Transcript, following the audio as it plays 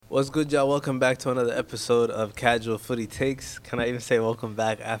What's good, y'all? Welcome back to another episode of Casual Footy Takes. Can I even say welcome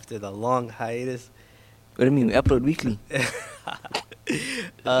back after the long hiatus? What do you mean? We upload weekly.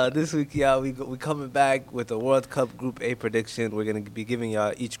 This week, y'all, we coming back with a World Cup Group A prediction. We're going to be giving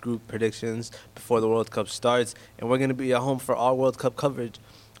y'all each group predictions before the World Cup starts, and we're going to be at home for our World Cup coverage.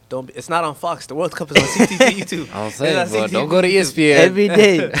 It's not on Fox. The World Cup is on CTV YouTube. I'm saying, bro, don't go to ESPN. Every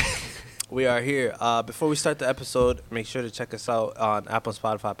day. We are here. Before we start the episode, make sure to check us out on Apple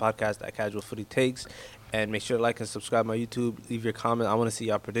Spotify podcast at Casual Footy Takes. And make sure to like and subscribe my YouTube. Leave your comment. I want to see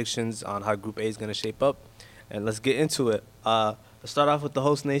your predictions on how Group A is going to shape up. And let's get into it. Let's start off with the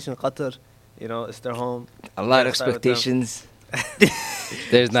host nation, Qatar. You know, it's their home. A lot of expectations.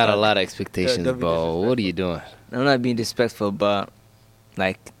 There's not a lot of expectations, don't be bro. What are you doing? I'm not being disrespectful, but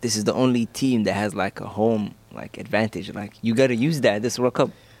like this is the only team that has like a home like advantage. Like you gotta use that this World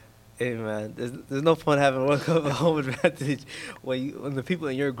Cup. Hey, man, there's no fun having World Cup home advantage when the people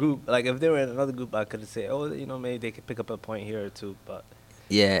in your group, like if they were in another group, I could say, oh, you know, maybe they could pick up a point here or two. But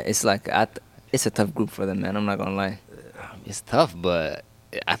Yeah, it's like it's a tough group for them, man. I'm not gonna lie. It's tough, but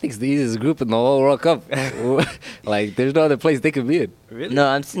I think it's the easiest group in the whole World Cup. Like, there's no other place they could be in. really, No,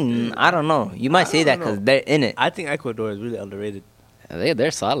 I'm saying I don't know. You might say that don't know. because they're in it. I think Ecuador is really underrated.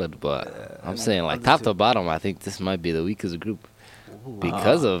 They're solid, but I'm saying, like, top to bottom, I think this might be the weakest group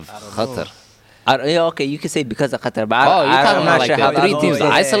because of I don't know. Qatar. Yeah, okay, you could say because of Qatar, but Oh, you're talking I'm about not like sure the how three they teams do it.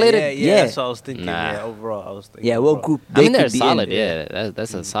 isolated? Yeah, Yeah. that's what I was thinking. Nah. Yeah, overall, I was thinking. Yeah, what overall. group I they mean, they're could be in. solid, yeah.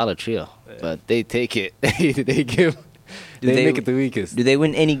 That's a solid trio. But they take it. They make it the weakest. Do they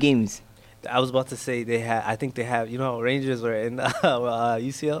win any games? I was about to say I think they have. You know, how Rangers were in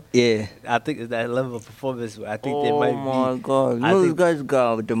UCL. Yeah. I think it's that level of performance. Where I think they Oh might my be. God! I Those think- guys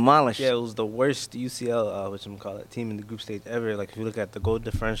got demolished. Yeah, it was the worst UCL, team in the group stage ever. Like if you look at the goal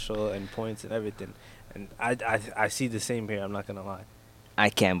differential and points and everything, and I see the same here. I'm not gonna lie. I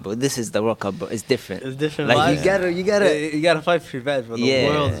can't, but this is the World Cup, bro. It's different. It's different. Like vibes. you gotta. you gotta fight for your badge, but the Yeah.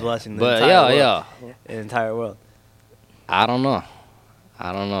 world's watching. The But, entire yeah. world, the entire world. I don't know,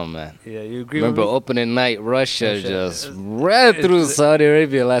 man. Yeah, you agree Remember with me? opening night, Russia Russia. just ran through Saudi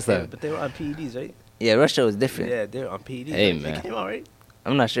Arabia last Yeah, time. but they were on PEDs, right? Yeah, Russia was different. Yeah, they're on PEDs. Hey, right? man. They came out, right?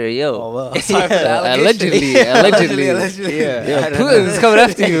 I'm not sure, yo. Oh, well. Sorry for the Yeah. allegation. Allegedly. Allegedly. Yeah, I don't Putin's know. coming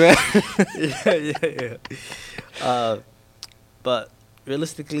after you, man. yeah. But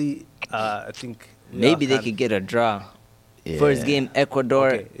realistically, I think Maybe they could get a draw. First game, Ecuador.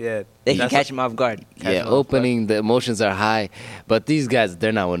 Okay, yeah, They can that's catch them off guard. Yeah, opening, the emotions are high. But these guys,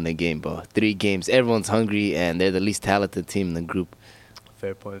 they're not winning the game, bro. 3 games. Everyone's hungry, and they're the least talented team in the group.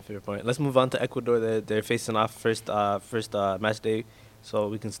 Fair point. Let's move on to Ecuador. They're facing off first match day, so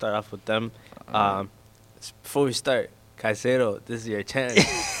we can start off with them. Before we start, Caicedo, this is your chance.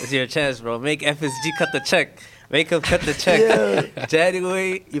 This is your chance, bro. Make FSG cut the check. Make him cut the check.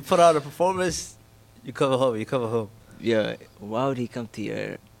 January, you put out a performance, you cover home. Yeah. Why would he come to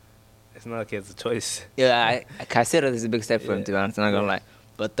your... It's not like it's a choice. Yeah, I consider this a big step for him, Yeah. to be honest. I'm not going to lie.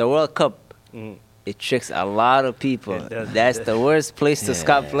 But the World Cup, Mm. it tricks a lot of people. It does. That's the worst place to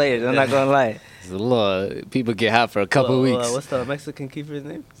scout players. I'm not going to lie. There's a lot. People get hot for a couple weeks. What's the Mexican keeper's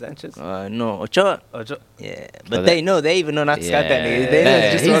name? Sanchez? No, Ochoa. Yeah. But they know. They even know not to scout that nigga. They know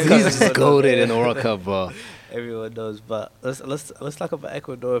it's just he's, World Cup. he's just goated in the World Cup, bro. Everyone knows, but let's talk about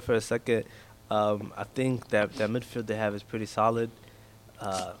Ecuador for a second. I think that midfield they have is pretty solid.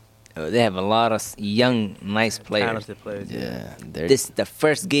 They have a lot of young, nice players. Talented players. Yeah, they're, The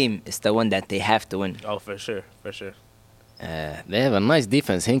first game is the one that they have to win. Oh, for sure. they have a nice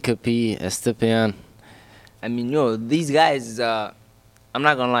defense. Hincapi, Estepian. I mean, these guys, I'm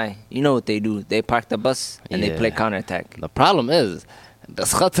not gonna lie. You know what they do? They park the bus and they play Yeah. counterattack. The problem is, the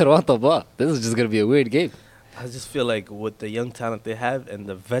Qatar want the ball. This is just going to be a weird game. I just feel like with the young talent they have and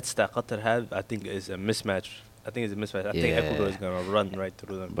the vets that Qatar have, I think is a mismatch. I think Yeah. Ecuador is gonna run right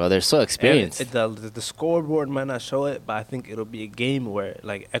through them. Bro, they're so experienced. The scoreboard might not show it, but I think it'll be a game where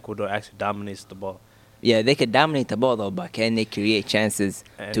like Ecuador actually dominates the ball. Yeah, they could dominate the ball though, but can they create chances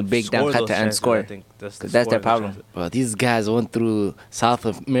And to break down score those Qatar and chances, score? I think that's the 'Cause that's their scoring problem. chances. Bro, these guys went through South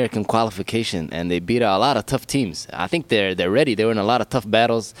American qualification, and they beat out a lot of tough teams. I think they're ready. They were in a lot of tough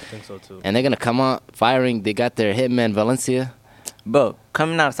battles, I think so too. and they're going to come out firing. They got their hitman, Valencia. Bro,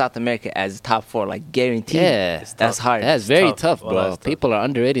 coming out of South America as top 4, like guaranteed. Yeah. It's That's tough. hard. That's It's very tough. tough, Well, bro. that's tough. People are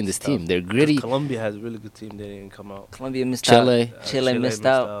underrating this It's team. tough. They're gritty. Colombia has a really good team. They didn't come out. Colombia missed Chile. out. Chile missed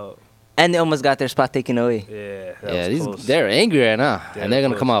out. And they almost got their spot taken away. Yeah, Yeah, was close. they're angry right now, They're and they're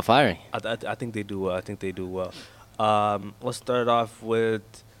going to close. come out firing. I think they do well. Let's start off with.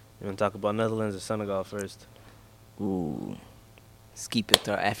 You want to talk about Netherlands or Senegal first? Ooh. Let's keep it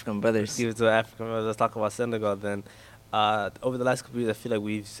to our African brothers. Let's give it to Africa. Let's talk about Senegal then. over the last couple of years, I feel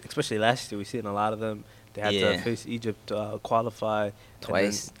like especially last year, we've seen a lot of them. They had Yeah. to face Egypt, qualify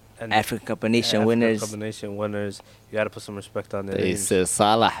Twice. and African Cup of Nation African winners. Cup of Nation winners. You got to put some respect on their They names. said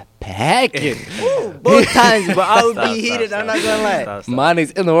Salah packing. Both times, but I would Stop, be stop, heated. stop, I'm not gonna lie. stop, stop.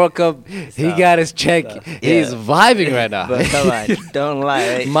 Mane's in the World Cup. He Stop. got his check. Stop. He's Yeah. vibing right now. But come on, don't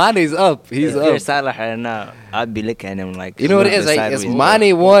lie. Right? Mane's up. He's if you're up. Salah right now, I'd be looking at him like. You know what it is? looking Like, it's sideways.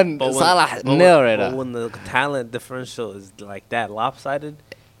 Mane one, But when- Salah but nil right but now. when the talent differential is like that lopsided,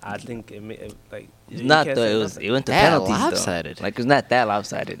 I think like It's you not can't though. say It was. nothing. It went to That penalties lopsided. though. Like it's not that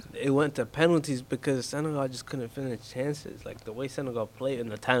lopsided. It went to penalties because Senegal just couldn't finish chances. Like the way Senegal play and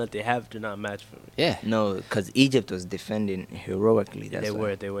the talent they have do not match for me. Yeah. No, because Egypt was defending heroically. That's They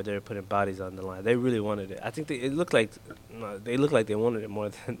why. were putting bodies on the line. They really wanted it. I think it looked like they looked like they wanted it more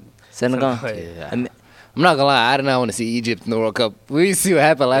than Senegal. Yeah. I mean, I'm not gonna lie. I did not want to see Egypt in the World Cup. We see what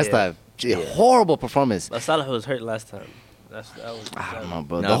happened last Yeah. time. Horrible performance. But Salah was hurt last time. That was. I don't know,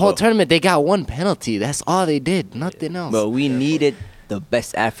 bro. No, The whole but- tournament, they got one penalty. That's all they did. Nothing else. but we needed the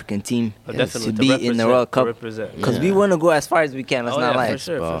best African team But Yes. definitely to be in the represent- World to Cup. represent. because Yeah. we want to go as far as we can. Let's Oh, not yeah, lie. for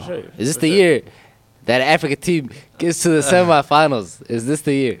sure, Bro. for sure. Is this for the sure. year that African team gets to the semifinals? Is this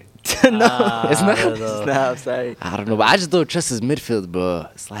the year? No, It's not. I don't it's know. not. I'm sorry. I don't know, but I just don't trust his midfield, bro.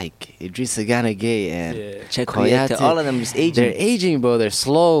 It's like Idrissa Gana Gay and Yeah. Check Koyate. all of them just aging. They're aging, bro. They're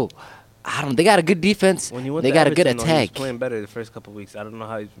slow. I don't. They got a good defense. When you went They to got a good Everton, though, he was attack. playing better the first couple of weeks. I don't know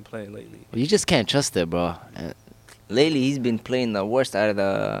how he's been playing lately. You just can't trust it, bro. Lately, he's been playing the worst out of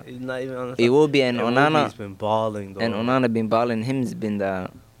the. He's not even on the Iwobi and Iwobi's Onana. been balling though. And Onana been balling. Him's been the.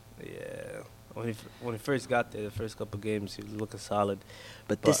 Yeah. When he first got there, the first couple of games, he was looking solid.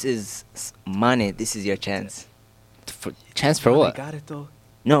 But this is Mane. This is your chance. Chance for Mane what? got it though.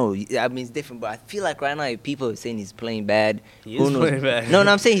 No, I mean it's different. But I feel like right now people are saying he's playing bad. He Who is knows? playing bad. No,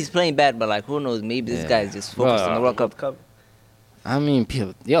 I'm saying he's playing bad. But like, who knows? Maybe this Yeah. guy's just focused on the World Cup. I mean,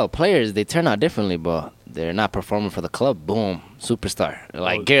 people, players, they turn out differently, but they're not performing for the club. Boom, superstar.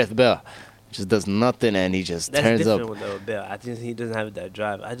 Like Oh. Gareth Bale, just does nothing and he just That's turns different up. with Bale. I think he doesn't have that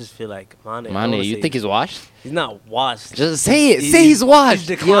drive. I just feel like Mane. I don't Mane, wanna you say think he's washed? he's not washed? Just say it. Say he's washed.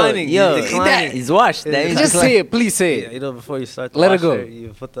 He's declining. Yo, he's declining. he's washed. That means Just he's say it. Please say Yeah, it. you know, before you start the Let it washer, go. you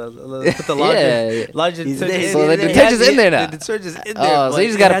put the larger, Yeah. larger He's detergent. there. So the He detergent's in there now. The detergent's in Oh, there. so but you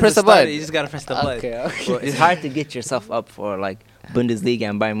just it gotta hasn't press the started. button. You just gotta press the button. Okay. Well, it's hard to get yourself up for like Bundesliga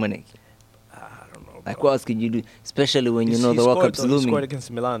and Bayern Munich. I don't know. Like, bro. what else could you do? Especially when you He's- know he the World scored, Cup's though. He scored looming.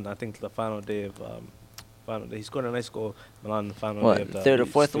 against Milan. I think the final day of final day. He scored a nice goal. Milan the final What, day of the third or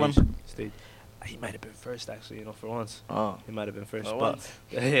fourth one? Stage. He might have been first actually. For once. Oh, He might have been first, For but once.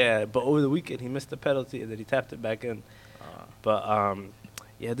 yeah. But over the weekend, he missed the penalty and then he tapped it back in. But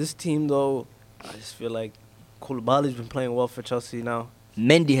yeah, this team though, I just feel like Koulibaly's been playing well for Chelsea now.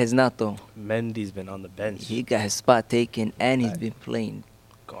 Mendy has not though. Mendy's been on the bench. He got his spot taken and he's Right. been playing.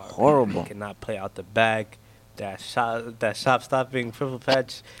 Garbage. horrible. He cannot play out the back. That shot stopping purple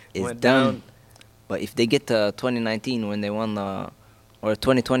patch It's went done. down. But if they get to 2019 when they won or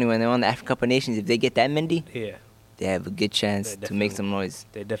 2020 when they won the African Cup of Nations, if they get that Mendy, Yeah, they have a good chance They to make definitely- some noise.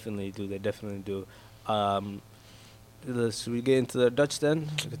 they definitely do. They definitely do. Should we get into the Dutch then?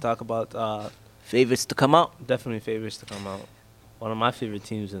 We could talk about Favorites to come out. definitely favorites to come out. One of my favorite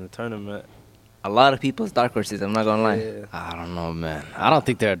teams in the tournament. A lot of people's dark horses. I'm not gonna lie. Yeah. I don't know, man. I don't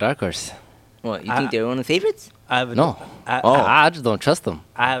think they're a dark horse. What you I- think they're one of the favorites? I have a, No. Oh. I just don't trust them.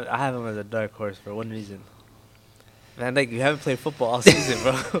 I have him as a dark horse for one reason. Man, like you haven't played football all season,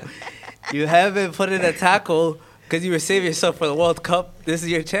 bro. You haven't put in a tackle because you were saving yourself for the World Cup. This is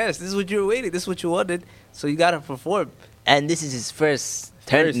your chance. This is what you were waiting. This is what you wanted. So you gotta perform. And this is his first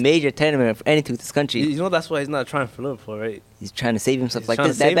First. major tournament for anything with this country. You know that's why he's not trying for Liverpool, right? He's trying to save himself He's like trying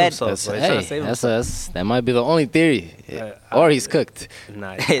this. to That save bad? himself. That's, so he's trying to hey, save that might be the only theory. Or he's cooked.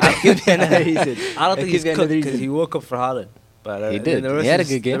 Nah, Hey, that could be another reason. I don't That think could he's be cooked another because reason. he woke up for Holland. But He then did. The rest He had of a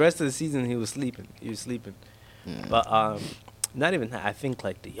good game. The rest of the season he was sleeping. But not even that. I think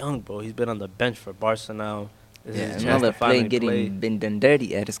like the young bro. He's been on the bench for Barca now. This is Yeah, his chance another to finally player getting play. been done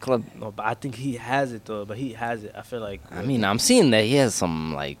dirty at his club. No, but I think he has it though. But he has it. I feel like. I mean, I'm seeing that he has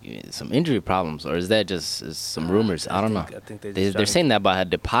some injury problems, or is that just some rumors? I don't know. I think They're saying that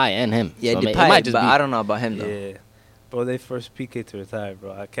about Depay and him. Yeah, So it Depay, might just but be. I don't know about him though. Yeah, bro. They first PK to retire,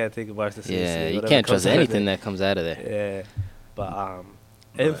 bro. I can't take Barca seriously. Yeah, you whatever can't comes trust out of anything there. that comes out of there. Yeah, but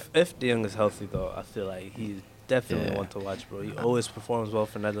if De Jong is healthy though, I feel like he's definitely Yeah. one to watch, bro. He always performs well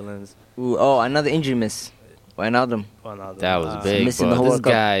for Netherlands. Ooh, oh, another injury miss. Wijnaldum. Ronaldo. That was Uh, big, missing bro. the whole This World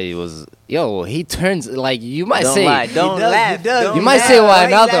Cup. guy Yo, he turns like you might Don't say. lie. Don't does, laugh. he does. Don't You might laugh. say Why you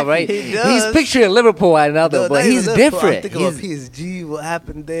Wijnaldum, laughing? right? He He's does. picturing Liverpool Wijnaldum, No, but not he's even Liverpool. I'm different. thinking about He's, PSG. What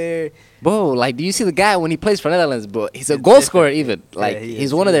happened there? bro, like, do you see the guy when he plays for Netherlands, bro? He's a He's goal different. scorer, even. Yeah, Like, he he's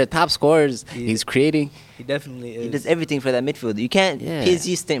is. one of He their is. top scorers. He He's is. creating. He definitely is. He does everything for that midfield. You can't Yeah.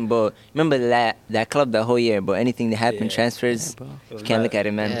 PSG stint, bro. Remember that club the whole year, bro. Anything that happened, Yeah. transfers, bro. It was you can't not- look at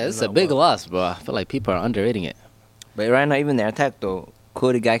it, man. Yeah, it's not a big well. loss, bro. I feel like people are underrating it. But right now, even their attack though,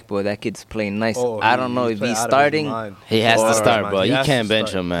 Cody Gakpo, that kid's playing nice. Oh, I don't know if playing he's out of his starting. mind. He has to Or- start, bro. He You has can't to bench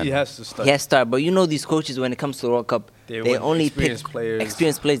start. him, man. He has to start. He has to start, but you know these coaches when it comes to the World Cup, They they want only pick experienced players.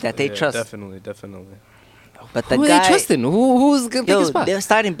 experienced players that they Yeah, trust. Definitely. But the Who guy, they trusting? Who's gonna take yo, his spot? they're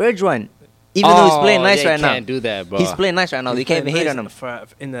starting Bergwijn, even though he's playing nice they right now. can't do that, bro. He's playing nice right now. They can't even hate on him.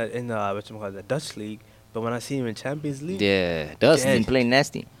 In the the Dutch league. But when I see him in Champions League, Yeah, does He's been playing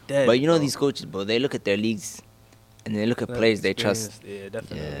nasty. dead, But you know bro. these coaches, bro. They look at their leagues, and they look at That players they trust. experience, Yeah,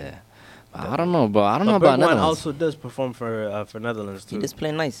 definitely. Yeah. I don't know, bro. I don't know But about Bergwijn Netherlands. also does perform for Netherlands too. He just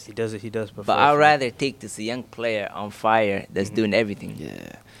play nice. He does perform. But I'd for- rather take this young player on fire that's doing everything. Yeah.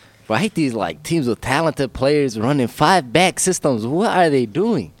 But I hate these like teams with talented players running 5-back systems. What are they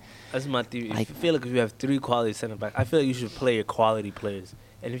doing? That's my theory. Like- I feel like if you have 3 quality center back, I feel like you should play your quality players.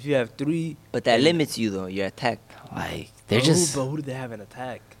 And if you have 3, But that and- limits you though, your attack. Like they're But just But who do they have in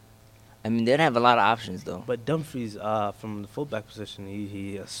attack? I mean, they don't have a lot of options though. But Dumfries, from the fullback position,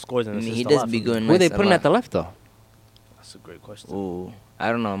 he scores and I mean, assists he a does lot be for good. them. who they nice a putting lot. at the left though. That's a great question. Ooh, I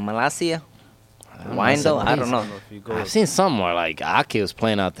don't know. Malasia? I don't know, Wine though? some I place. don't know. if you go. I've seen some more like Ake was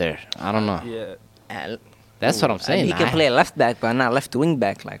playing out there. I don't know. Yeah, That's what I'm I mean, saying. he can play a left back, but not left wing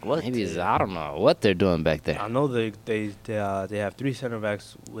back. Like what? Maybe it's, I don't know what they're doing back there. I know they have 3 center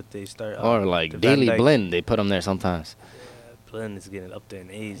backs with they start. Or like the Van Daily Dijk. Blend, they put him there sometimes. Blend is getting up there in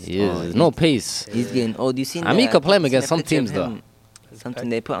age. He is. Oh, There's he's- no pace. He's Yeah. getting old. You seen? I mean, he that- could play him you seen against that some picture of teams, though. him? Something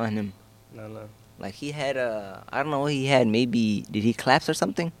they put on him. No. Like he had I don't know what he had. Maybe did he collapse or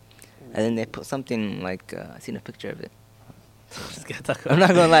something? And then they put something like I seen a picture of it. I'm not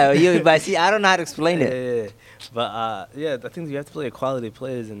gonna lie, but see, I don't know how to explain it. Yeah. But yeah, I think you have to play quality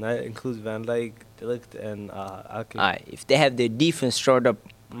players, and that includes Van Dijk, De Ligt, and Ake. Alright, if they have their defense shored up,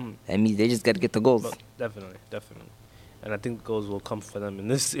 Mm. that means they just gotta get the goals. But definitely. And I think goals will come for them in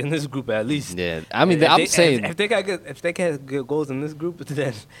this group at least. Yeah, I mean, If I'm they- saying if they can't get goals in this group,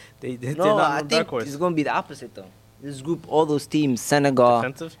 then they're No, not I on think dark horse. it's gonna be the opposite though. This group, all those teams, Senegal,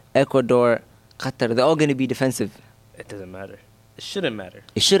 Defensive, Ecuador, Qatar, they're all gonna be defensive. it doesn't matter. It shouldn't matter.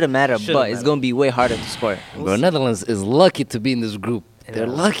 It shouldn't matter, Shouldn't but it's matter. gonna be way harder to score. bro, Netherlands is lucky to be in this group. They're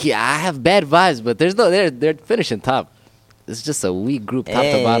Yeah. lucky. I have bad vibes, but they're finishing top. It's just a weak group, top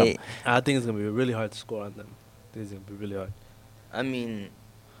to bottom. Hey, I think it's gonna be really hard to score on them. I think it's gonna be really hard. I mean,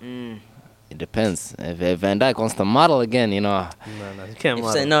 It depends. If Van Dijk wants to model again, you know. No, you can't.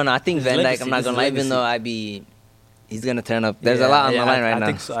 model. no, I think His Van Dijk. legacy, I'm not his gonna lie, even legacy. though he's gonna turn up. There's Yeah, a lot on yeah, the line I right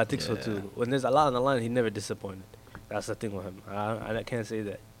now. I think so too. When there's a lot on the line, he never disappointed. That's the thing with him. I can't say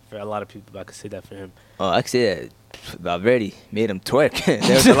that for a lot of people, but I can say that for him. Oh, actually, Valverde made him twerk.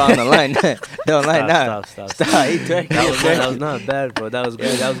 There's a lot on the line. Don't lie now. Stop. He twerked. That was not bad, bro. That was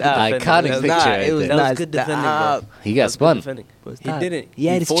good. That was good Iconic defending. picture Nah, right it was there. That not. was good defending, bro. Stop. He That got was good spun. defending. Bro, He stop. didn't. He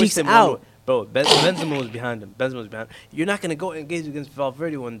had his forced cheeks him out. Bro, Benzema was behind him. You're not gonna go engage against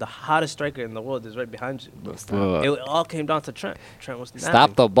Valverde when the hottest striker in the world is right behind you. Bro, stop. Bro, It all came down to Trent. Trent was napping.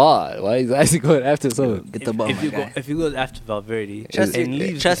 stop the ball. Why is he going after someone? Get the ball, if my you guy. go, if you go after Valverde Trust and your,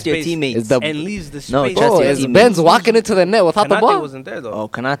 leaves trust the your space, teammates. It's the- and leaves the space, No, Oh, trust your is teammates. Ben's walking into the net without the Konate ball? wasn't there though. Oh,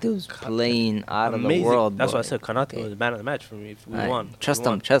 Kanate was playing out of the Amazing. world. That's bro. why I said Konate was the man of the match for me. If we Alright, won, If Trust we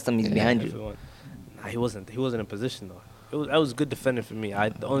him. won. Trust him. He's Yeah. behind If you. we won. Nah, he wasn't. He wasn't in position though. That was good defending for me.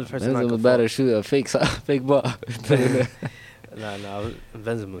 The only person I Benzema could better fault. shoot a fake ball. Nah,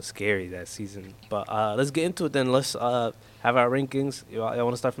 Benzema was scary that season. But let's get into it then. Let's have our rankings. You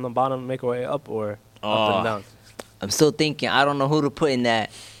want to start from the bottom and make our way up, or up Oh. and down? I'm still thinking. I don't know who to put in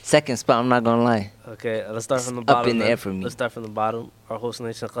that second spot. I'm not gonna lie. Okay, let's start from the It's bottom. up in the then. air for me. Let's start from the bottom. Our host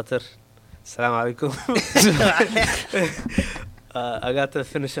nation, Qatar. Assalamu alaikum. I got to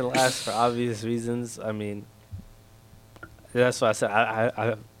finish in last for obvious reasons. I mean, that's why I said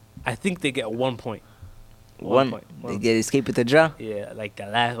I think they get 1 point. One. They get escape with the draw. Yeah, like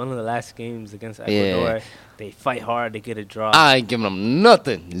one of the last games against Yeah. Ecuador. They fight hard. They get a draw. I ain't giving him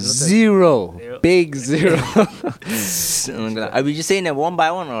nothing. Zero. Zero. Big zero. Are we just saying that one by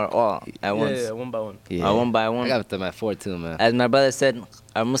one or all at once? Yeah, 1 by 1. One by I one. got them at 4 too, man. As my brother said,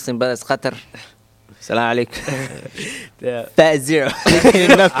 our Muslim brothers, Qatar. Salam alaikum. Yeah. Fat zero.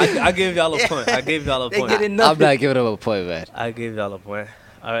 I gave y'all a point. They get I'm nothing. not giving him a point, man. I gave y'all a point.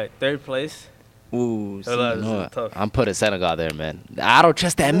 All right, third place. Ooh, Hold on, You this know is what? tough. I'm putting Senegal there, man. I don't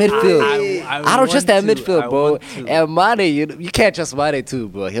trust that midfield. I don't trust that want to, midfield, I bro. want to. And Mane, you can't trust Mane too,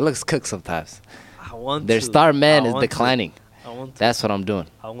 bro. He looks cooked sometimes. I want Their to. star man I is want to. declining. I want to. That's what I'm doing.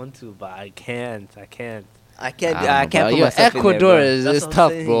 I want to, but I can't. I can't. I can't. I don't I know, can't bro. put Yo, myself Ecuador in there, bro. is That's what I'm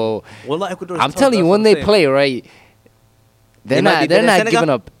tough, saying. bro. Well, Ecuador is I'm tough, telling you, that's when what they I'm saying. play right, They might be they're better than not Senegal? giving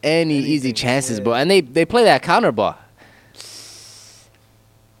up any easy Anything, chances, yeah. bro. And they play that counter ball.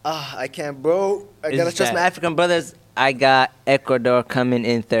 I can't, bro. I It's gotta trust my that- African brothers. I got Ecuador coming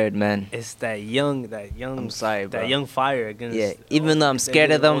in third, man. It's that young. I'm sorry, bro. That young fire against. Yeah, even though I'm they're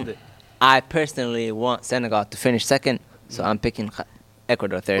scared of getting them, older. I personally want Senegal to finish second, so I'm picking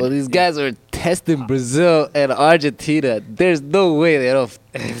Ecuador third. Well, these guys are testing Brazil and Argentina. There's no way they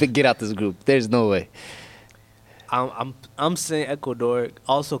don't get out this group. There's no way. I'm saying Ecuador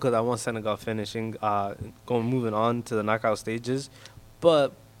also because I want Senegal finishing, moving on to the knockout stages,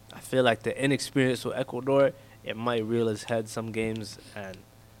 but I feel like the inexperience with Ecuador, it might reel its head some games, and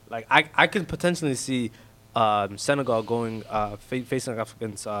like I could potentially see Senegal going facing off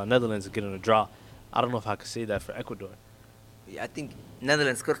against Netherlands and getting a draw. I don't know if I could say that for Ecuador. Yeah, I think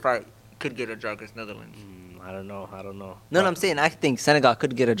Netherlands could get a draw against Netherlands. I don't know. No, I'm saying I think Senegal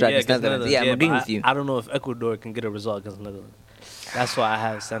could get a draw against Netherlands. Yeah, I'm agreeing but with you. I don't know if Ecuador can get a result against Netherlands. That's why I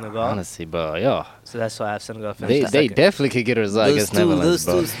have Senegal. Honestly, bro, yo, So that's why I have Senegal they finishing they second. definitely could get a result Those against two- Netherlands, those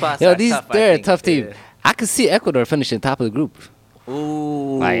bro. two spots Yo, are these tough, I they're a think. tough team. Yeah. I could see Ecuador finishing top of the group.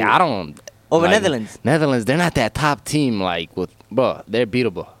 Ooh. Like I don't Over like, Netherlands. Netherlands, they're not that top team. Like with bro, they're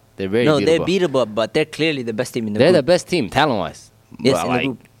beatable. They're very No, beatable. they're beatable, but they're clearly the best team in the They're the group. best team talent wise. Yes, in the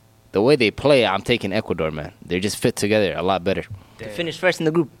group. The way they play, I'm taking Ecuador, man. They just fit together a lot better. To finish first in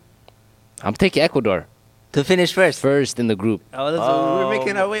the group. I'm taking Ecuador To finish first. first in the group. We're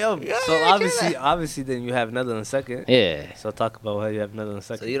making our way up. Yeah, So yeah, obviously, then you have Netherlands second. Yeah. So talk about how you have Netherlands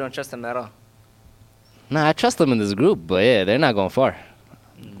So second. you don't trust them at all. Nah, I trust them in this group, but yeah, they're not going far.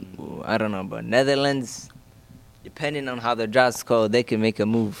 Ooh, I don't know, but Netherlands, depending on how the draws go, they can make a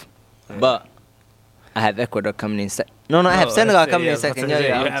move. But I have Ecuador coming in second. No, I have No, Senegal that's it, coming yeah, in second. that's Yo, it,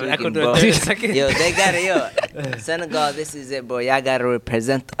 yo, you I'm have tweaking, Ecuador bro. third and second. Yo, they got it, yo. Senegal, this is it, boy. Y'all gotta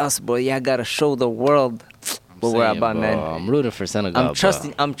represent us, boy. Y'all gotta show the world what we're Saying, about, bro, man. I'm rooting for Senegal. I'm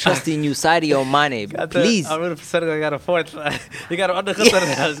trusting you, Sadio Mane. Please. I'm rooting for Senegal. You got a fourth. You got an undercut.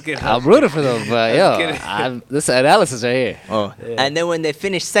 I was kidding. I'm rooting for them, but I'm yo, kidding. this analysis right here. Oh. Yeah. And then when they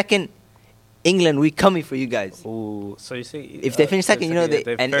finish second, England, we coming for you guys. Ooh, so you say If they finish second, you know,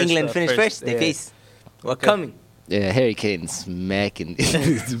 yeah, and England finish first, they yeah. face. We're Okay. coming. Yeah, Harry Kane smacking.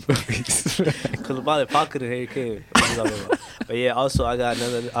 Koulibaly pocketed Harry Kane. But yeah, also I got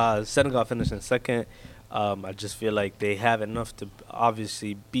another Senegal finishing second. I just feel like they have enough to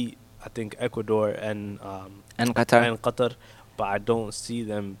obviously beat I think Ecuador and Qatar, but I don't see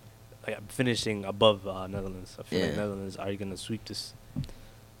them finishing above Netherlands. I feel like Yeah. Netherlands are gonna sweep this.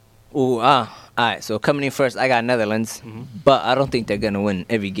 Ooh, alright, so coming in first, I got Netherlands, Mhm. but I don't think they're going to win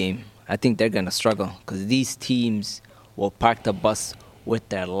every game. I think they're going to struggle because these teams will park the bus with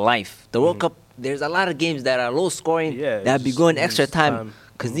their life. The World Cup, there's a lot of games that are low scoring, Yeah, that be just going lose extra time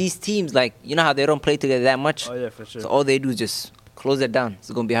because these teams, like, you know how they don't play together that much? Oh yeah, for sure. So all they do is just close it down. It's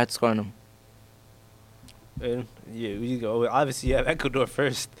going to be hard to score on them. And, yeah, we go. Obviously, you have Ecuador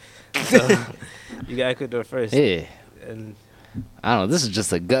first. So you got Ecuador first. Yeah, And I don't know. This is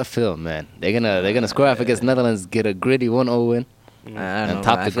just a gut feel, man. They're gonna score off against Netherlands, get a gritty 1-0 win. I And don't know.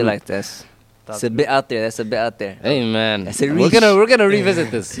 top I the feel group. like that's top it's a the bit out there. That's a bit out there. Hey man, That's a we're reach. gonna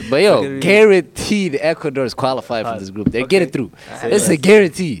revisit this. But We're yo, gonna guaranteed Ecuador is qualified for this group. They're getting Okay. through. Say It's a less.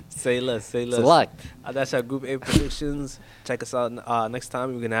 guarantee. Say less. Say less. It's locked. That's our Group A predictions. Check us out next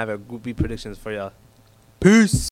time. We're gonna have our Group B predictions for y'all. Peace.